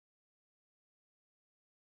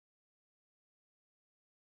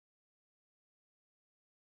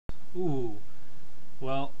Ooh.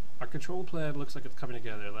 Well, our control plan looks like it's coming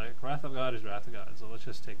together. Like, Wrath of God is Wrath of God, so let's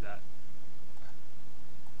just take that.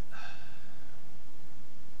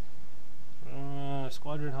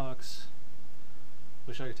 Squadron Hawks.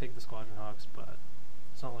 Wish I could take the Squadron Hawks, but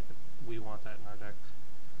it's not like we want that in our deck.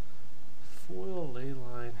 Foil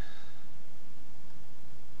Leyline.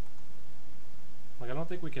 Like, I don't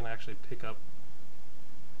think we can actually pick up...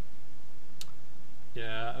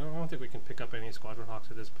 Yeah, I don't think we can pick up any Squadron Hawks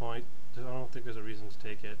at this point. I don't think there's a reason to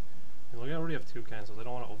take it. And we already have 2 cancels. I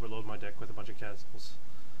don't want to overload my deck with a bunch of cancels.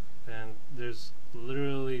 And there's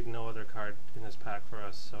literally no other card in this pack for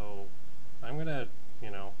us, so I'm gonna, you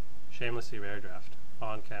know, shamelessly rare draft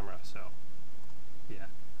on camera, so yeah.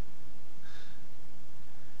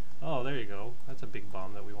 Oh, there you go. That's a big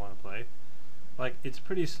bomb that we want to play. Like, it's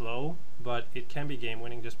pretty slow, but it can be game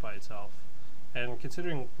winning just by itself. And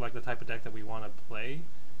considering like the type of deck that we want to play,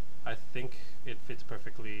 I think it fits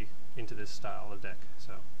perfectly into this style of deck.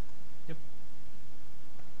 So, yep.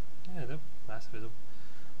 Yeah, the pacifism.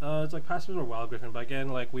 It's like pacifism or Wild Griffin, but again,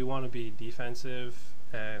 like we want to be defensive,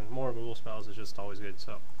 and more removal spells is just always good.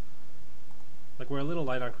 So, like we're a little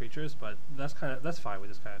light on creatures, but that's fine with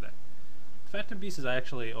this kind of deck. Phantom Beast is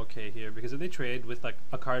actually okay here because if they trade with like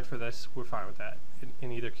a card for this, we're fine with that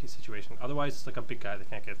in either key situation. Otherwise, it's like a big guy that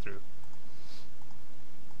can't get through.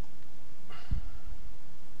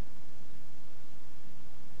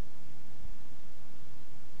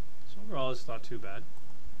 So overall, it's not too bad.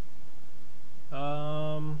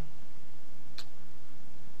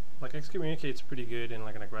 Like Excommunicate's pretty good in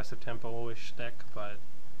like an aggressive tempo-ish deck, but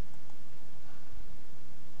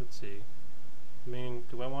let's see. I mean,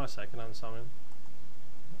 do I want a second on summon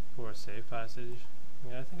or a save passage?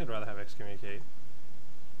 Yeah, I think I'd rather have Excommunicate.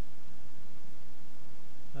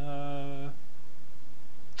 Will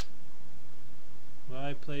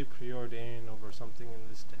I play Preordain over something in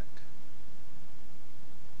this deck?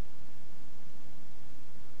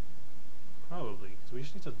 Probably, because we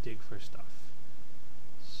just need to dig for stuff.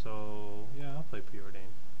 So, yeah, I'll play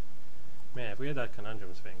Preordain. Man, if we had that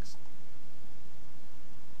Conundrum Sphinx.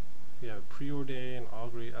 We have Preordain,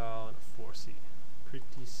 Augury Owl, and a 4C.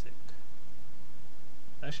 Pretty sick.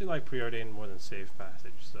 I actually like Preordain more than Save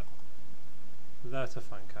Passage, so that's a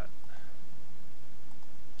fun cut.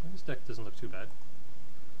 This deck doesn't look too bad.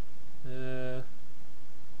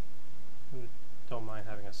 Don't mind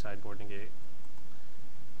having a sideboard negate.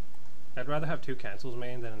 I'd rather have 2 cancels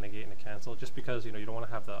main than a negate and a cancel, just because you know you don't want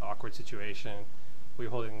to have the awkward situation where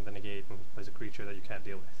you're holding the negate and plays a creature that you can't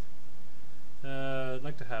deal with. I'd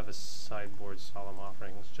like to have a sideboard Solemn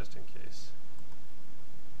Offerings just in case.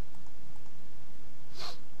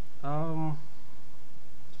 There's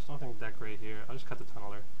nothing that great here. I'll just cut the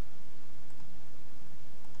Tunneler.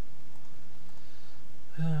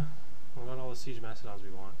 We got all the Siege Mastodons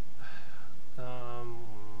we want.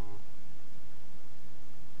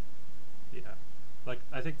 Yeah, like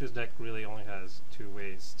I think this deck really only has 2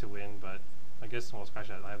 ways to win, but I guess we'll scratch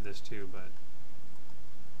that. I have this too, but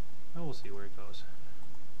we'll see where it goes.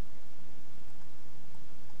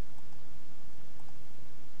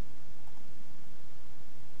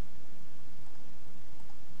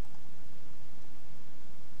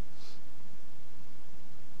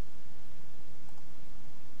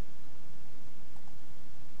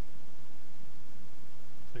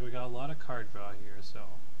 Like we got a lot of card draw here, so.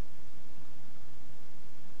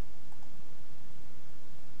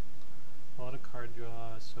 A lot of card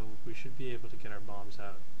draw, so we should be able to get our bombs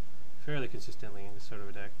out fairly consistently in this sort of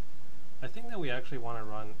a deck. I think that we actually want to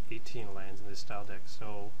run 18 lands in this style deck,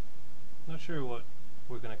 so not sure what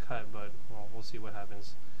we're going to cut, but well, we'll see what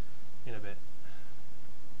happens in a bit.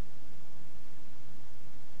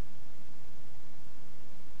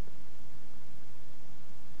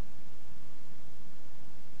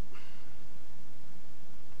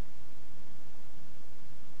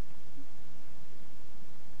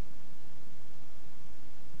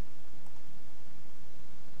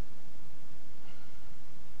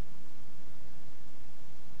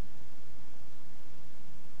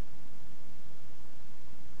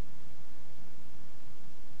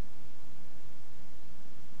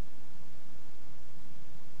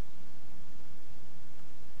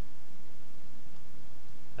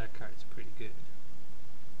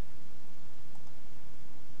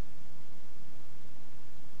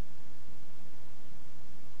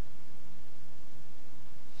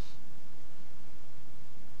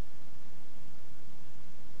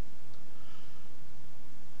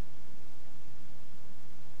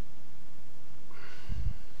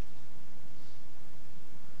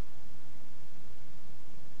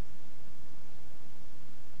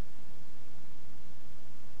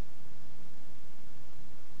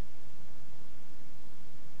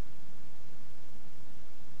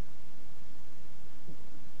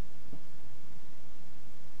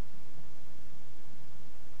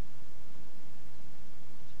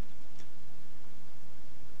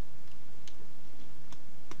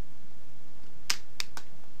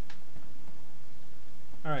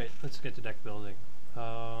 let's get to deck building.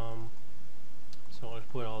 So let's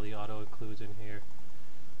put all the auto includes in here.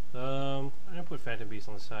 I'm gonna put Phantom Beast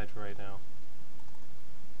on the side for right now.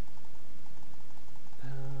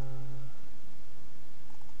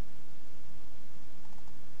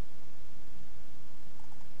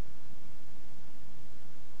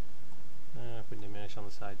 Put Diminish on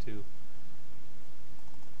the side too.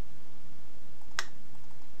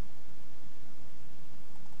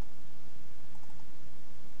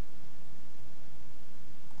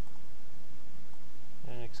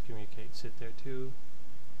 And Excommunicate sit there too.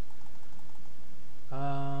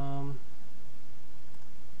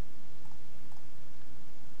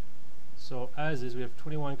 So as is, we have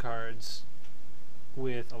 21 cards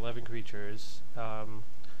with 11 creatures.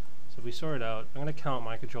 So if we sort it out, I'm going to count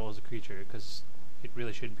my control as a creature because it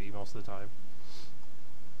really should be most of the time.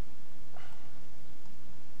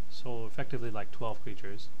 So effectively like 12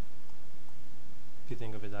 creatures, if you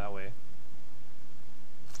think of it that way.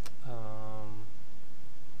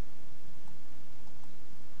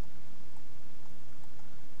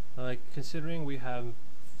 Like considering we have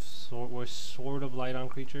we're sort of light on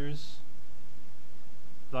creatures,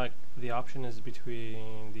 like the option is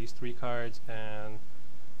between these 3 cards and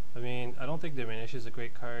I mean, I don't think Diminish is a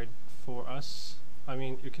great card for us. I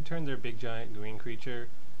mean, you can turn their big giant green creature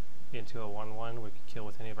into a 1/1 we could kill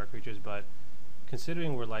with any of our creatures, but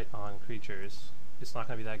considering we're light on creatures, it's not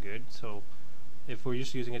going to be that good. So if we're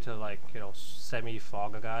just using it to like, you know,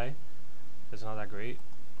 semi-fog a guy, it's not that great.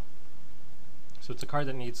 So it's a card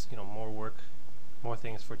that needs, you know, more work, more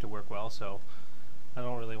things for it to work well, so I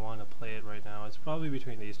don't really want to play it right now. It's probably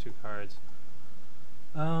between these 2 cards.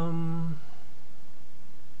 Depends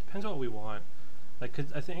on what we want. Like,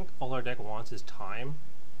 'cause I think all our deck wants is time.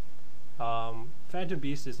 Phantom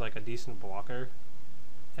Beast is like a decent blocker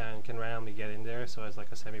and can randomly get in there, so it's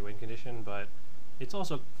like a semi-win condition, but it's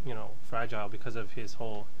also, you know, fragile because of his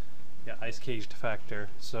whole ice caged factor.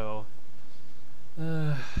 So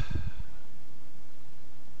I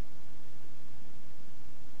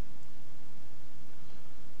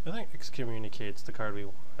think Excommunicate's the card we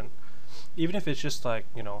want. Even if it's just like,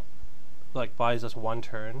 you know, like buys us 1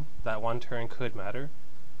 turn, that 1 turn could matter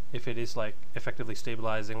if it is like effectively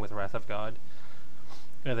stabilizing with Wrath of God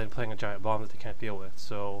and then playing a giant bomb that they can't deal with.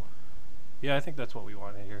 So yeah, I think that's what we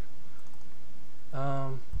want here.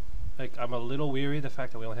 Like I'm a little weary the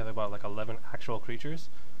fact that we only have about like 11 actual creatures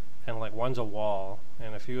and like one's a wall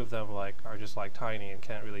and a few of them like are just like tiny and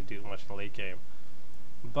can't really do much in the late game.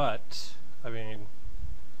 But I mean,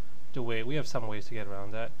 we have some ways to get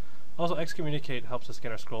around that. Also, Excommunicate helps us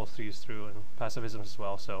get our scroll threes through and passivisms as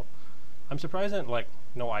well, so I'm surprised that like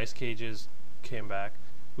no ice cages came back.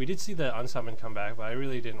 We did see the unsummon come back, but I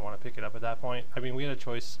really didn't want to pick it up at that point. I mean, we had a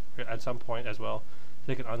choice at some point as well to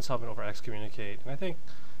take an unsummon over Excommunicate, and I think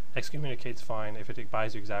Excommunicate's fine. If it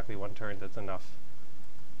buys you exactly 1 turn, that's enough.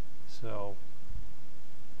 So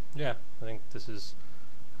yeah, I think this is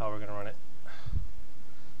how we're gonna run it.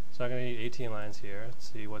 So I'm gonna need 18 lands here. Let's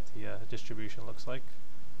see what the distribution looks like.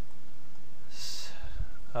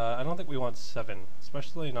 I don't think we want 7,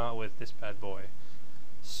 especially not with this bad boy.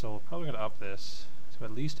 So we're probably gonna up this to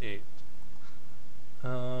at least 8.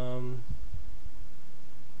 Got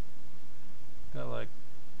like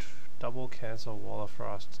double cancel Wall of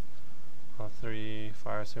Frost on 3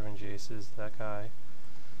 Fire Servant Jaces. That guy.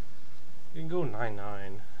 You can go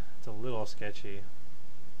 9/9. It's a little sketchy. I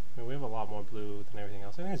mean, we have a lot more blue than everything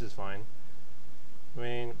else. I think this is fine. I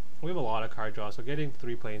mean, we have a lot of card draw, so getting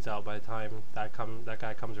 3 planes out by the time that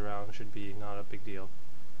guy comes around should be not a big deal.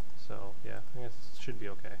 So yeah, I think it should be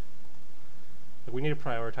okay. Like, we need to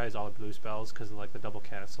prioritize all the blue spells because of like the double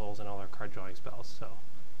cancels and all our card drawing spells. So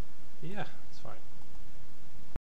yeah, it's fine.